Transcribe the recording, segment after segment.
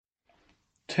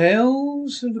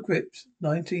Tales of the Crypt,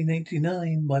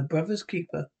 1989, My Brother's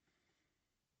Keeper.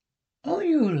 Are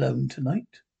you alone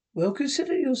tonight? Well,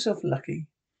 consider yourself lucky.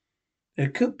 There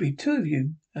could be two of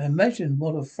you, and imagine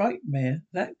what a frightmare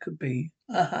that could be.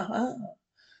 Ah ha ha.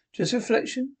 Just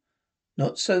reflection?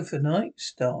 Not so for night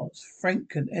stars.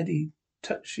 Frank and Eddie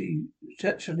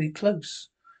touchily close.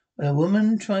 When a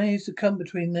woman tries to come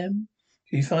between them,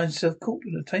 she finds herself caught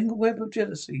in a tangled web of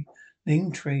jealousy and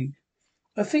intrigue.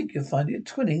 I think you'll find it a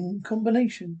twinning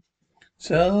combination.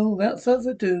 So, without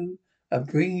further ado, I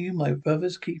bring you my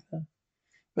brother's keeper.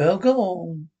 Well, go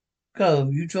on. Go,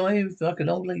 you drive like an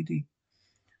old lady.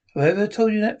 Whoever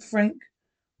told you that, Frank?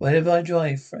 Whenever I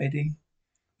drive, Eddie.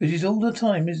 Which is all the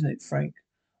time, isn't it, Frank?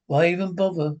 Why even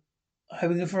bother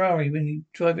having a Ferrari when you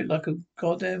drive it like a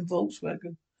goddamn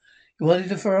Volkswagen? You wanted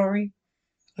a Ferrari?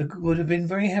 I would have been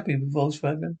very happy with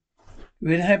Volkswagen.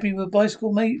 You've been happy with a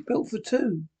bicycle, mate, built for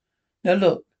two. Now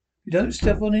look, if you don't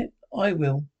step on it, I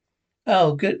will.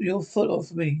 Oh, get your foot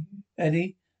off me,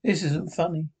 Eddie. This isn't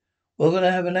funny. We're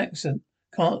gonna have an accident.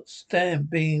 Can't stand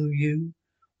being with you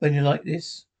when you're like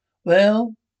this.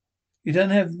 Well, you don't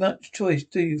have much choice,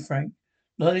 do you, Frank?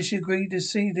 Not unless you agree to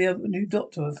see the other new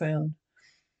doctor I found.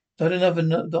 Not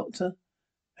another doctor.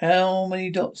 How many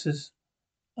doctors?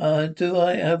 Do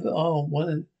I have? Oh,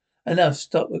 one. Enough.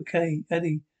 Stop. Okay,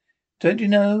 Eddie. Don't you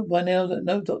know by now that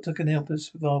no doctor can help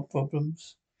us with our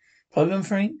problems? Problem,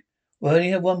 Frank? We only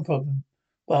have one problem,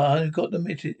 but I've got to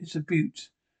admit it. It's a beaut.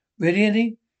 Really,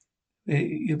 Eddie?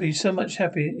 You'll be so much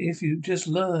happier if you just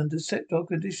learn to accept our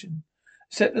condition.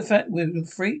 Accept the fact we're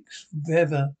freaks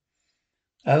forever.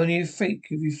 Only a freak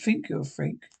if you think you're a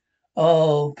freak.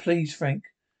 Oh, please, Frank,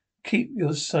 keep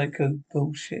your psycho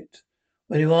bullshit.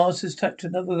 When you ask to touch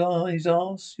another guy's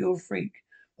ass, you're a freak.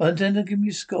 But then to give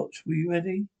me scotch. Were you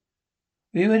ready?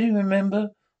 Were you ready?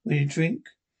 Remember when you drink?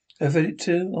 I've had it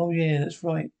too. Oh yeah, that's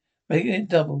right. Making it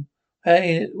double.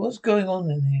 Hey, what's going on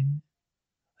in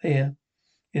here? Here.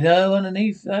 You know,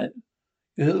 underneath that,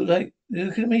 you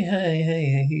look at me.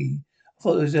 Hey. I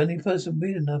thought I was the only person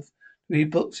weird enough to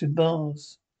read books in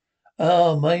bars.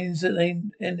 Oh, mine's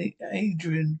an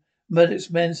Adrian Murdoch's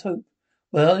Man's Hope.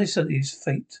 Well, this is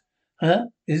fate. Huh?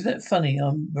 Isn't that funny?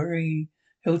 I'm Marie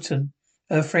Hilton.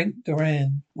 Frank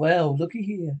Duran. Well, looky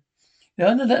here. You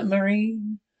know, under that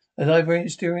marine, a library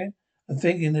exterior, I'm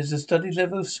thinking there's a study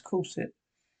level corset.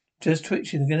 Just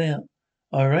twitching to get out.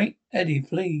 All right, Eddie,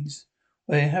 please.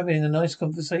 We're having a nice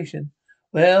conversation.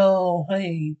 Well,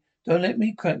 hey, don't let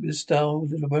me crack your style,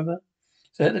 little brother.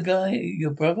 Is that the guy,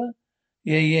 your brother?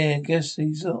 Yeah, guess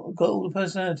he's got all the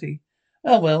personality.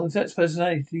 Oh, well, if that's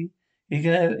personality, he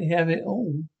can have it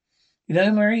all. You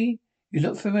know, Marie, you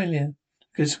look familiar.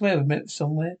 I could swear we met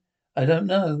somewhere. I don't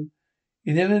know.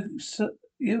 You never,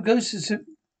 you ever go to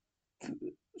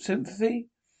sympathy?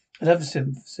 I love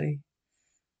sympathy.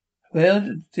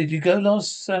 Well, did you go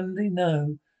last Sunday?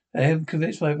 No. I haven't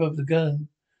convinced my brother to go.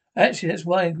 Actually, that's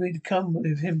why I agreed to come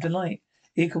with him tonight.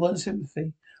 Equal one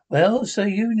sympathy. Well, so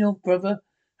you and your brother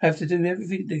have to do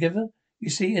everything together?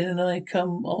 You see, Ed and I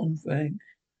come on, Frank.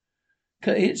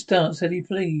 It's dance, Eddie,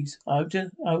 please. I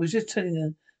was just telling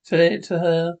her, say it to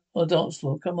her on the dance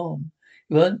floor. Come on.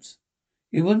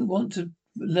 You wouldn't want to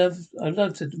I'd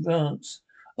love to dance.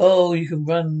 Oh, you can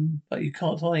run, but you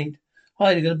can't hide.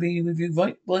 Hide, gonna be with you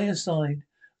right by your side.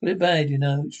 Got it bad, you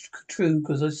know. It's true,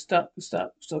 because I stuck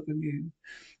on you.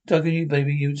 Stuck on you,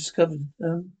 baby. You discovered,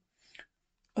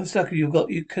 I'm stuck on you. Got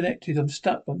you connected. I'm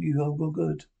stuck on you. Oh, well,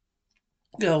 good.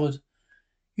 God,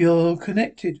 you're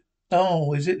connected.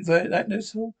 Oh, is it that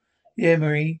noticeable? Yeah,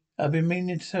 Marie. I've been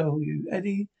meaning to tell you,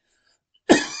 Eddie.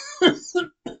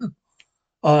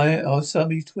 I are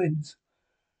Siamese twins.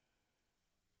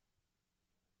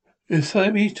 You're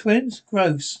Siamese twins?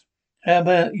 Gross. How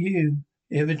about you?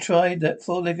 You ever tried that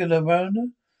four-legged arona?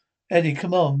 Eddie,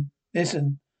 come on.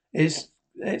 Listen, it's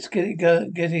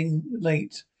getting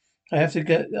late. I have to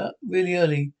get up really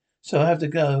early, so I have to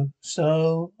go.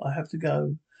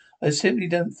 I simply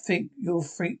don't think you're a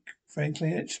freak,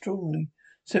 frankly, extraordinary.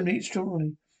 Simply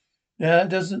extraordinary.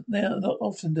 Not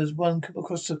often does one come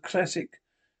across a classic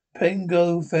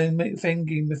Pengo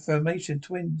Fengi formation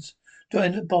twins.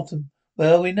 Joined at the bottom.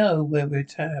 Well, we know where we're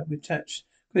attached.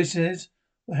 Question is,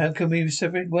 how can we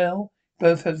separate? Well,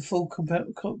 both have a full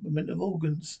complement of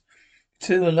organs.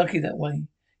 Two are lucky that way.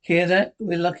 Hear that?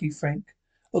 We're lucky, Frank.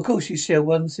 Of course, you share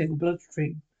one single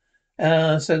bloodstream.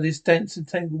 So this dense and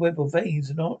tangled web of veins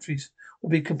and arteries will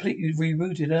be completely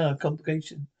rerouted our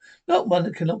complication. Not one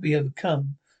that cannot be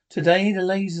overcome. Today, the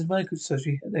laser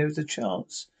microsurgery, there is a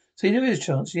chance. See, there is a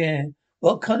chance, yeah.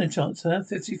 What kind of chance, huh?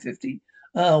 50-50?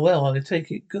 Ah, well, I will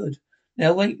take it. Good.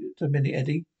 Now, wait a minute,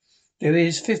 Eddie. There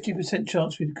is 50%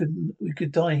 chance we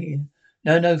could die here.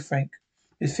 No, Frank.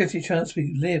 There's 50 chance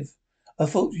we could live. I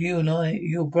thought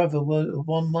your brother were of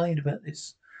one mind about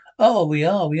this. Oh, we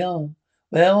are.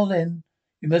 Well then,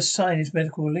 you must sign his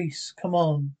medical release. Come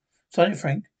on. Sign it,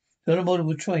 Frank. Not a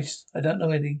multiple choice. I don't know,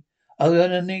 Eddie. I'm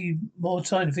gonna need more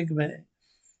time to think about it.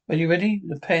 When you're ready,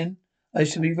 the pen, I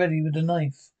shall be ready with the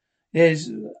knife. Yes,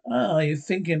 you're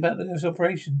thinking about this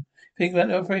operation. Thinking about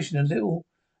the operation a little.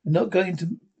 I'm not going to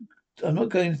I'm not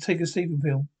going to take a sleeping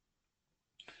pill.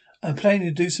 I'm planning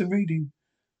to do some reading.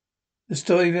 The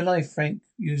story of your life, Frank.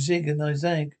 You zig and I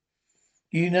zag.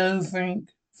 You know, Frank,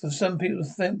 for some people, the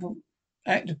simple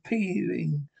act of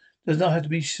peeing does not have to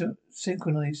be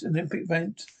synchronized. Olympic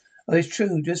event. Oh, it's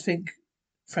true. Just think,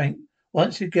 Frank.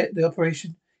 Once you get the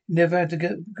operation, you never have to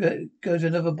go to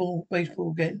another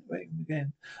baseball again,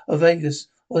 or Vegas,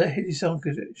 or that hideous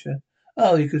architecture.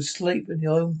 Oh, you could sleep in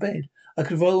your own bed. I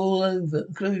could roll over.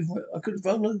 I could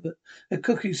roll over. A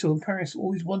cookie store in Paris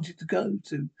always wanted to go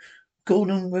to.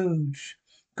 Golden Rouge.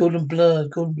 Bleu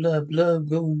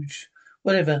Rouge.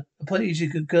 Whatever. The point is we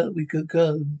could go.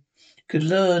 Could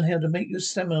learn how to make your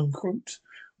salmon croûte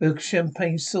with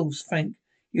champagne sauce, Frank.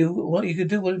 You can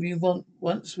do whatever you want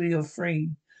once we are free.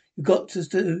 You got to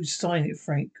do is sign it,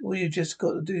 Frank. All you just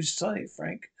got to do is sign it,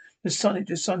 Frank. Just sign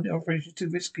it. Operation too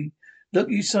risky. Look,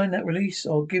 you sign that release,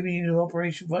 I'll give you the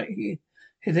operation right here.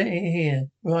 Here.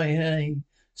 Right, hey.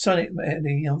 Sign it,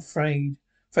 Eddie, I'm afraid.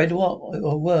 Afraid of what?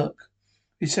 It'll work.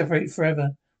 Be separated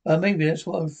forever. Well, maybe that's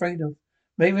what I'm afraid of.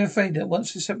 Maybe I'm afraid that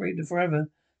once we're separated forever,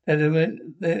 that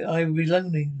I will be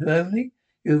lonely. Lonely?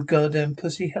 You goddamn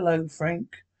pussy. Hello,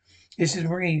 Frank. This is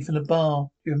Marie from the bar.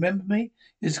 You remember me?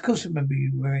 Yes, of course I remember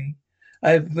you, Marie.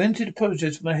 I went to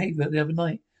apologize for my behavior the other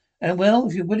night. And well,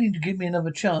 if you're willing to give me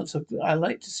another chance, I'd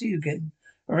like to see you again.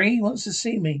 Marie wants to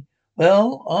see me.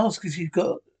 Well, ask if you've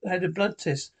had a blood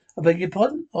test. I beg your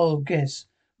pardon? Oh, guess.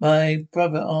 My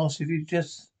brother asked if you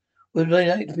just would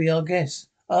like to be our guest.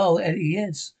 Oh, Eddie,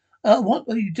 yes. What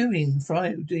are you doing,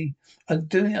 Friday? I'm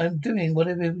doing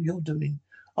whatever you're doing.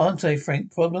 Aren't I,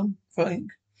 Frank? Problem?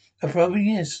 Frank? A problem?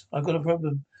 Yes, I've got a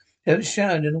problem. You haven't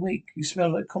showered in a week. You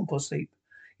smell like compost heap.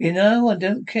 You know, I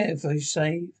don't care if I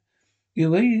save.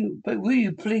 Will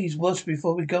you please wash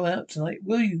before we go out tonight?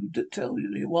 Will you tell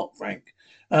you what, Frank?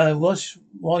 Wash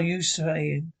while you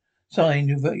sign.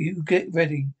 You get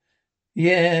ready.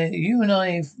 Yeah, you and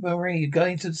I, Marie,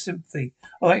 going to the symphony.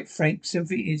 All right, Frank,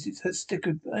 symphony is it's her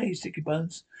sticky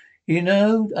buns. You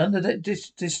know, under that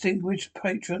distinguished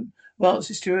patron of arts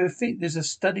history, I think there's a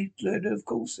studied leather of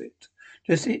corset.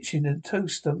 Just itching and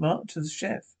toaster marked to the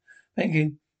chef. Thank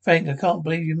you. Frank, I can't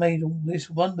believe you made all this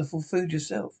wonderful food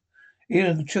yourself.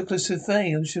 Even a chocolate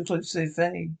souffle.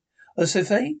 A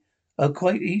souffle? Oh,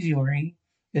 quite easy, Marie.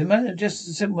 It's a matter, just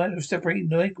a simple matter of separating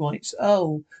the egg whites.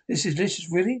 Oh, this is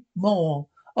delicious, really? More?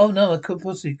 Oh no, I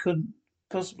couldn't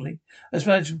possibly. I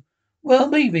suppose, well,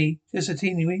 maybe just a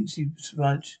teeny weensy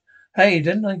smudge. Hey,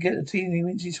 didn't I get a teeny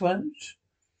weensy smudge?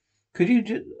 Could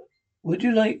you would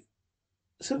you like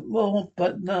some more?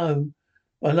 But no,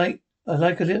 I like a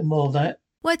little more of that.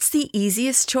 What's the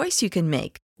easiest choice you can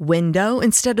make? Window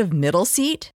instead of middle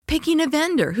seat? Picking a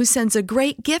vendor who sends a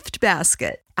great gift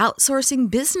basket?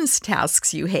 Outsourcing business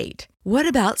tasks you hate? What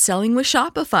about selling with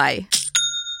Shopify?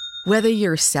 Whether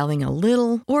you're selling a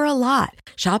little or a lot,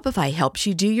 Shopify helps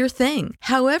you do your thing,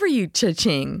 however you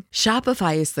cha-ching.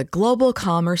 Shopify is the global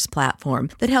commerce platform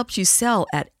that helps you sell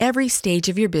at every stage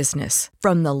of your business.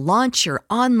 From the launch your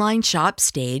online shop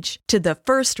stage to the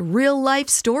first real-life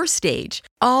store stage,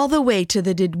 all the way to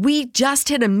the did we just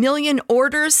hit a million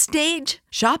orders stage.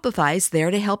 Shopify's there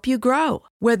to help you grow.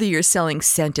 Whether you're selling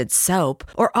scented soap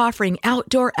or offering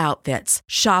outdoor outfits,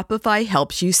 Shopify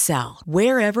helps you sell.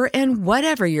 Wherever and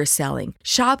whatever you're selling,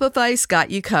 Shopify's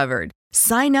got you covered.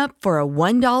 Sign up for a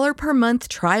 $1 per month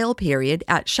trial period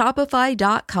at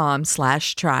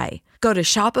shopify.com/try. Go to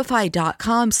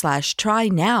shopify.com/try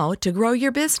now to grow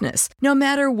your business, no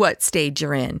matter what stage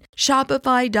you're in.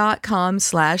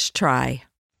 Shopify.com/try.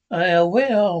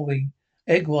 Where are we?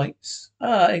 Egg whites.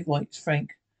 Egg whites,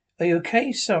 Frank. Are you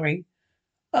okay? Sorry.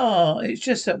 It's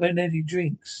just that when Eddie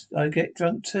drinks, I get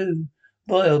drunk too.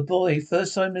 Boy, oh boy,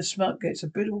 first time the smut gets a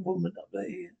bit of a woman up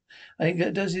there. I think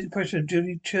that does the impression of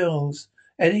Julie Charles.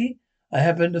 Eddie, I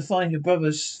happen to find your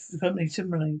brother's company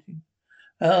stimulating.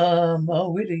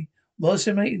 Really? More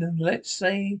stimulating than, let's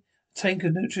say, a tank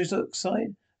of nitrous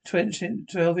oxide,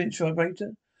 12-inch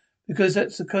vibrator? Because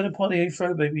that's the kind of party I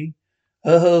throw, baby.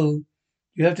 Oh,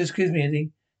 you have to excuse me, Eddie.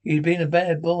 You've been a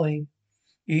bad boy.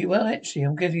 Well, actually,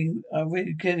 it's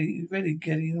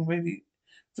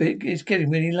getting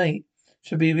really late.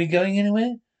 Should we be going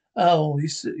anywhere? Oh, I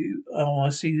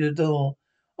see the door.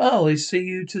 Oh, I see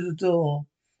you to the door.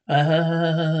 Ah, ha, ha,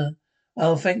 ha, ha.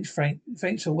 Oh, thanks, Frank.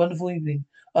 Thanks for a wonderful evening.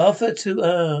 I offered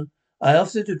to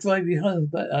drive you home,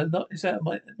 but not in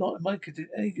my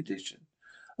any condition.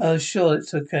 Oh, sure,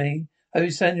 it's okay. Hope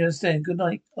you understand. Good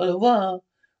night. Au revoir,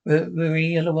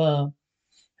 Marie. Au revoir.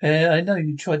 I know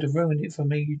you tried to ruin it for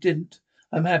me. You didn't.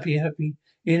 I'm happy.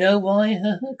 You know why?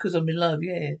 'Cause I'm in love,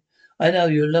 yeah. I know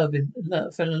you're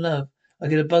fell in love. I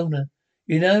get a boner.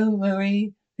 You know,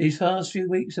 Marie, these past few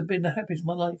weeks have been the happiest of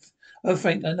my life. Oh,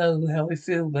 Frank, I know how I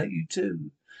feel about you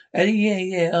too. Eddie,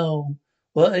 yeah. Oh,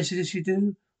 what else did she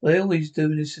do? Well, I always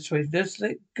do in this situation. Just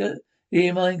let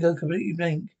your mind go completely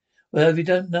blank. Well, if you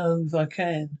don't know if I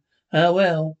can.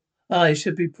 Well, I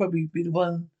should probably be the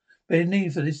one in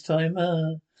need for this time.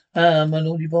 My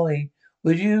naughty boy.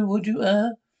 Will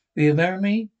you marry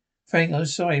me? Frank, I'm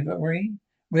sorry, but Marie,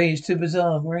 it's too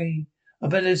bizarre, Marie. I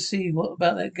better see what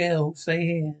about that girl. Stay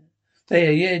here. Stay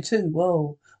here, yeah, too.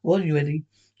 Whoa. What are you, Eddie?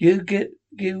 You get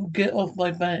off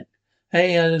my back.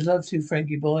 Hey, I'd love to,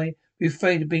 Frankie boy. Be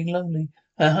afraid of being lonely.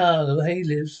 Ha ha, hey,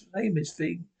 Miss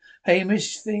Thing. Hey,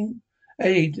 Miss Thing.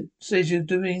 Eddie says you're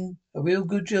doing a real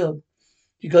good job.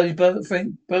 You got his brother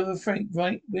Frank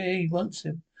right where he wants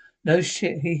him. No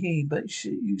shit, but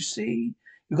you see,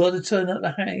 you got to turn up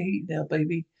the heat now,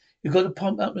 baby. You got to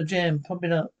pump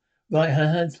it up.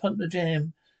 Right, pump the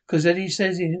jam. 'Cause Eddie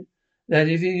says here that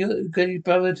if you get his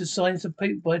brother to sign some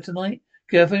paper by tonight,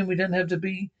 girlfriend, we don't have to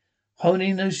be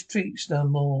honing those streets no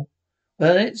more.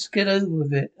 Well, let's get over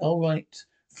with it. All right,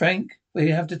 Frank, we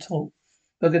have to talk.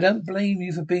 Look, I don't blame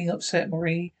you for being upset,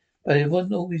 Marie, but it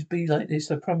wouldn't always be like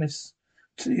this, I promise.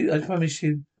 I promise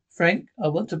you. Frank, I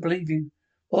want to believe you.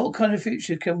 What kind of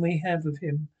future can we have with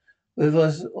him? With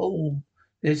us all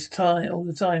the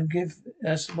time. Give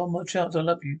us one more chance. I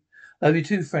love you. Love you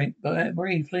too, Frank. But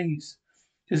Marie, please.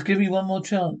 Just give me one more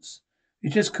chance. You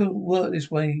just couldn't work this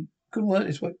way. Couldn't work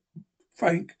this way,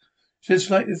 Frank. Just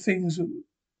like the things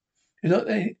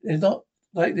it's not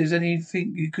like there's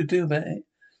anything you could do about it.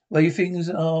 Well, you things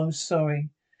are, I'm sorry.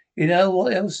 You know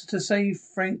what else to say,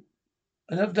 Frank?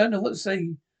 I don't know what to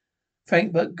say.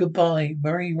 Frank, but goodbye.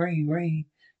 Marie.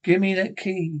 Give me that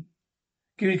key.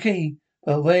 Give me the key.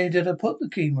 But where did I put the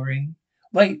key, Marie?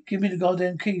 Wait, give me the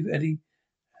goddamn key, Eddie.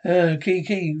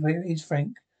 Key. Where is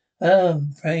Frank?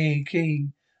 Hey, key.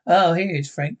 Oh, here is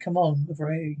Frank. Come on,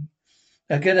 Marie.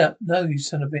 Now get up. No, you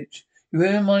son of a bitch. You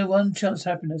ruined my one chance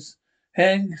of happiness.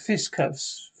 Hang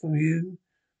fistcuffs from you.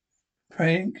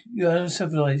 Frank, you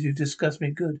uncivilized. You disgust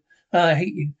me. Good. I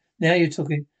hate you. Now you're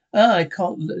talking. I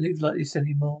can't live like this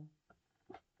anymore.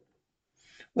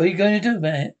 What are you going to do,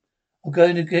 man? I'm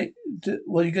going to get.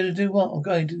 What are you going to do? What? I'm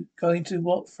going to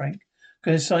what, Frank?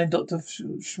 Going to sign Doctor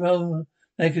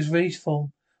Schmonaker's release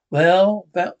form. Well,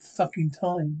 about fucking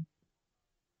time.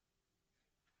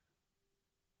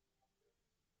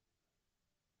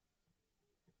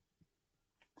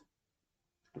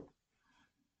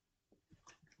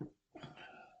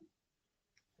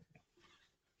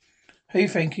 Hey,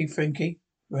 Frankie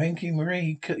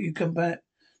Marie, you come back.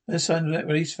 No sign of that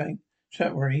release, Frank.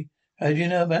 Shut, Marie. How do you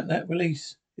know about that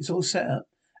release? It's all set up.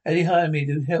 Eddie hired me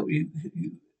to help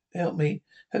me,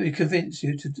 help you convince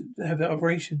you to have that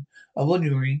operation. I warned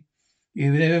you, Marie.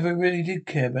 You never really did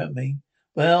care about me.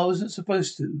 Well, I wasn't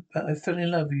supposed to, but I fell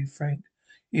in love with you, Frank.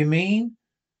 You mean?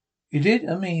 You did?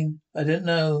 I don't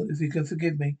know if you can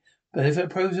forgive me, but if that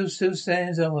proposal still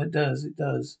stands, oh, it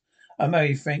does. I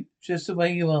marry Frank, just the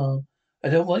way you are. I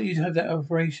don't want you to have that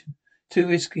operation. Too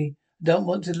risky. I don't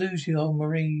want to lose you, oh,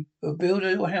 Marie. We'll build a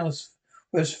little house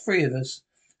for us, three of us.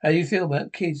 How do you feel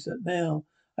about kids that now?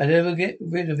 I'd never get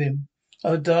rid of him.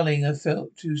 Oh, darling, I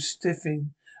felt too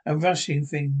stiffing and rushing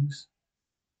things.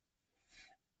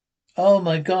 Oh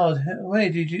my God,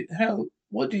 what did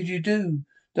you do?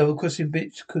 Double-crossing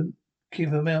bitch couldn't keep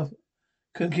her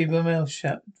mouth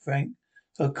shut, Frank.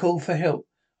 So I called for help.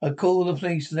 I called the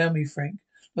police. Allow me, Frank.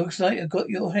 Looks like I got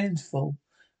your hands full.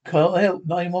 Call help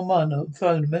 911 on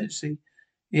phone emergency.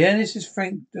 Yeah, this is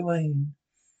Frank Dwayne.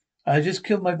 I just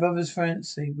killed my brother's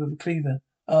Francie with a cleaver.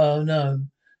 Oh no.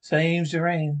 Same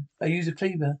Duran. I use a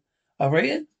cleaver.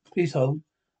 Operator? Please hold.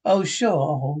 Oh sure,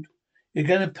 I'll hold. You're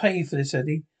gonna pay for this,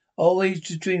 Eddie.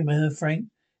 Always a dreamer, Frank.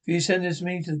 If you send us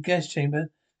me to the gas chamber,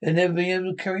 they'll never be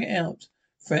able to carry it out.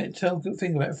 Frank,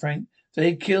 think about it, Frank. If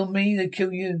they kill me, they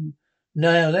kill you.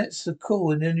 Now that's the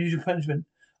cool and unusual punishment.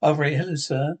 Operator, hello,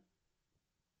 sir.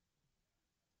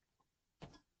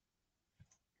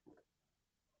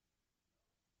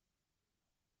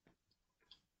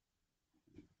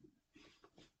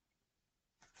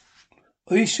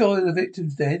 Are you sure the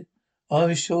victim's dead?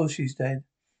 I'm sure she's dead.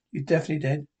 You're definitely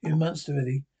dead. You're a monster,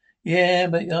 Eddie. Yeah,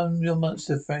 but I'm your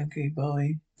monster, Frankie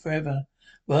boy. Forever.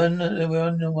 We're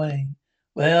on the way.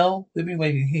 Well, we've been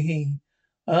waiting. Hee hee.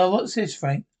 What's this,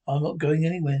 Frank? I'm not going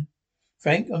anywhere.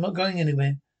 Frank, I'm not going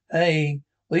anywhere. Hey,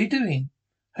 what are you doing?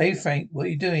 Hey, Frank, what are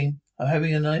you doing? I'm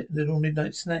having a little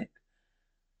midnight snack.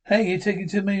 Hey, you're taking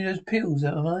too many of those pills,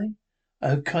 am I?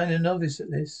 I'm kind of novice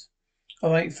at this.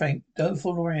 All right, Frank, don't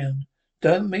fool around.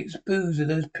 Don't mix booze with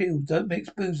those pills. Don't mix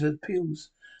booze with those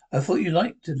pills. I thought you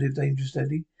liked to live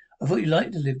dangerously. I thought you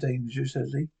liked to live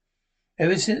dangerously.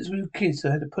 Ever since we were kids,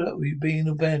 I had to put up with you being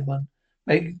a bad one,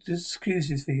 make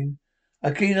excuses for you.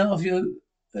 I clean after you,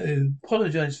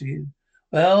 apologize for you.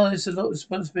 Well, it's a lot of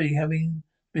responsibility having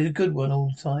been a good one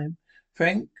all the time.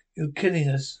 Frank, you're killing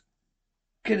us.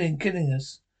 Killing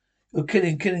us. You're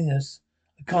killing us.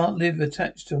 I can't live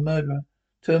attached to a murderer.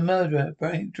 To a murderer.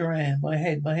 Frank Duran. My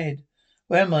head.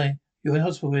 Where am I? You're in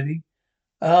hospital, really?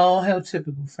 Oh, how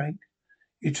typical, Frank.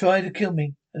 You try to kill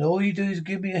me, and all you do is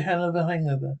give me a hell of a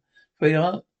hangover.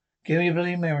 Sweetheart, give me a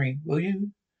Bloody Mary, will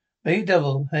you? Me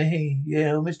double. Hey, hey.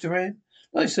 Yeah, oh, Mr. Rand.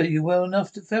 Like I say, you're well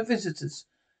enough to have visitors.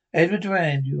 Edward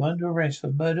Rand, you're under arrest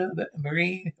for murder of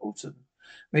Marie Hilton.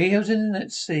 Marie Hilton,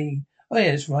 let's see. Oh,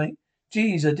 yeah, that's right.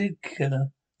 Geez, I did kill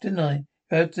her, didn't I?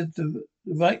 You have the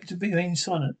right to remain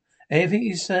silent. Anything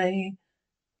you say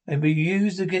may be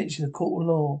used against you in the court of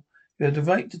law. You have the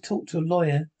right to talk to a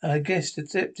lawyer. I guess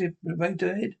Detective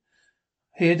Radiohead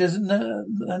here doesn't know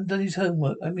and done his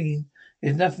homework. I mean,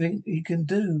 there's nothing he can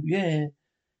do. Yeah.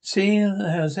 Seeing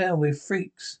as how we're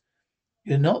freaks.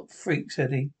 You're not freaks,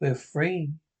 Eddie. We're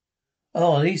free.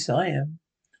 Oh, at least I am.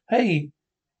 Hey,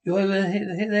 you over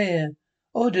there?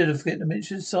 Oh, did I forget to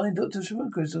mention signed Dr.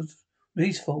 Smokers was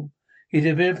releaseful. He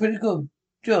did a pretty good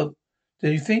job.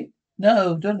 Do you think?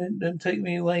 No, don't take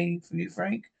me away from you,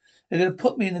 Frank. They're gonna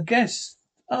put me in the gas.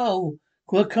 Oh,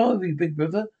 work over you, big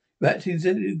brother. You're acting as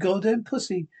a goddamn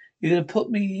pussy. You're gonna put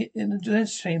me in the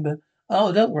gas chamber.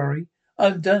 Oh, don't worry.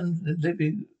 I'm doing the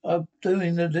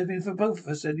living for both of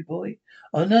us, Eddie boy.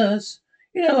 Oh, nurse.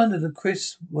 You know, under the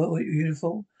crisp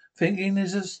uniform, thinking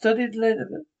there's a studied letter.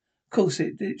 Of course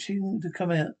it did. She to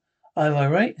come out. Am I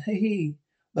right? Hee hee.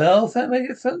 Well, fat make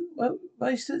it fun,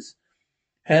 meisters.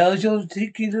 How's your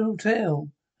cheeky little tail?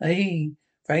 Hey,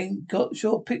 Frank got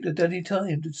sure picked a deadly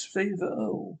time to save it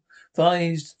all.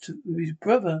 Thighs to his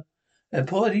brother. And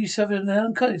poor he suffered an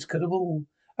unconscious cut of all.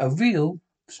 A real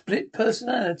split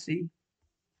personality.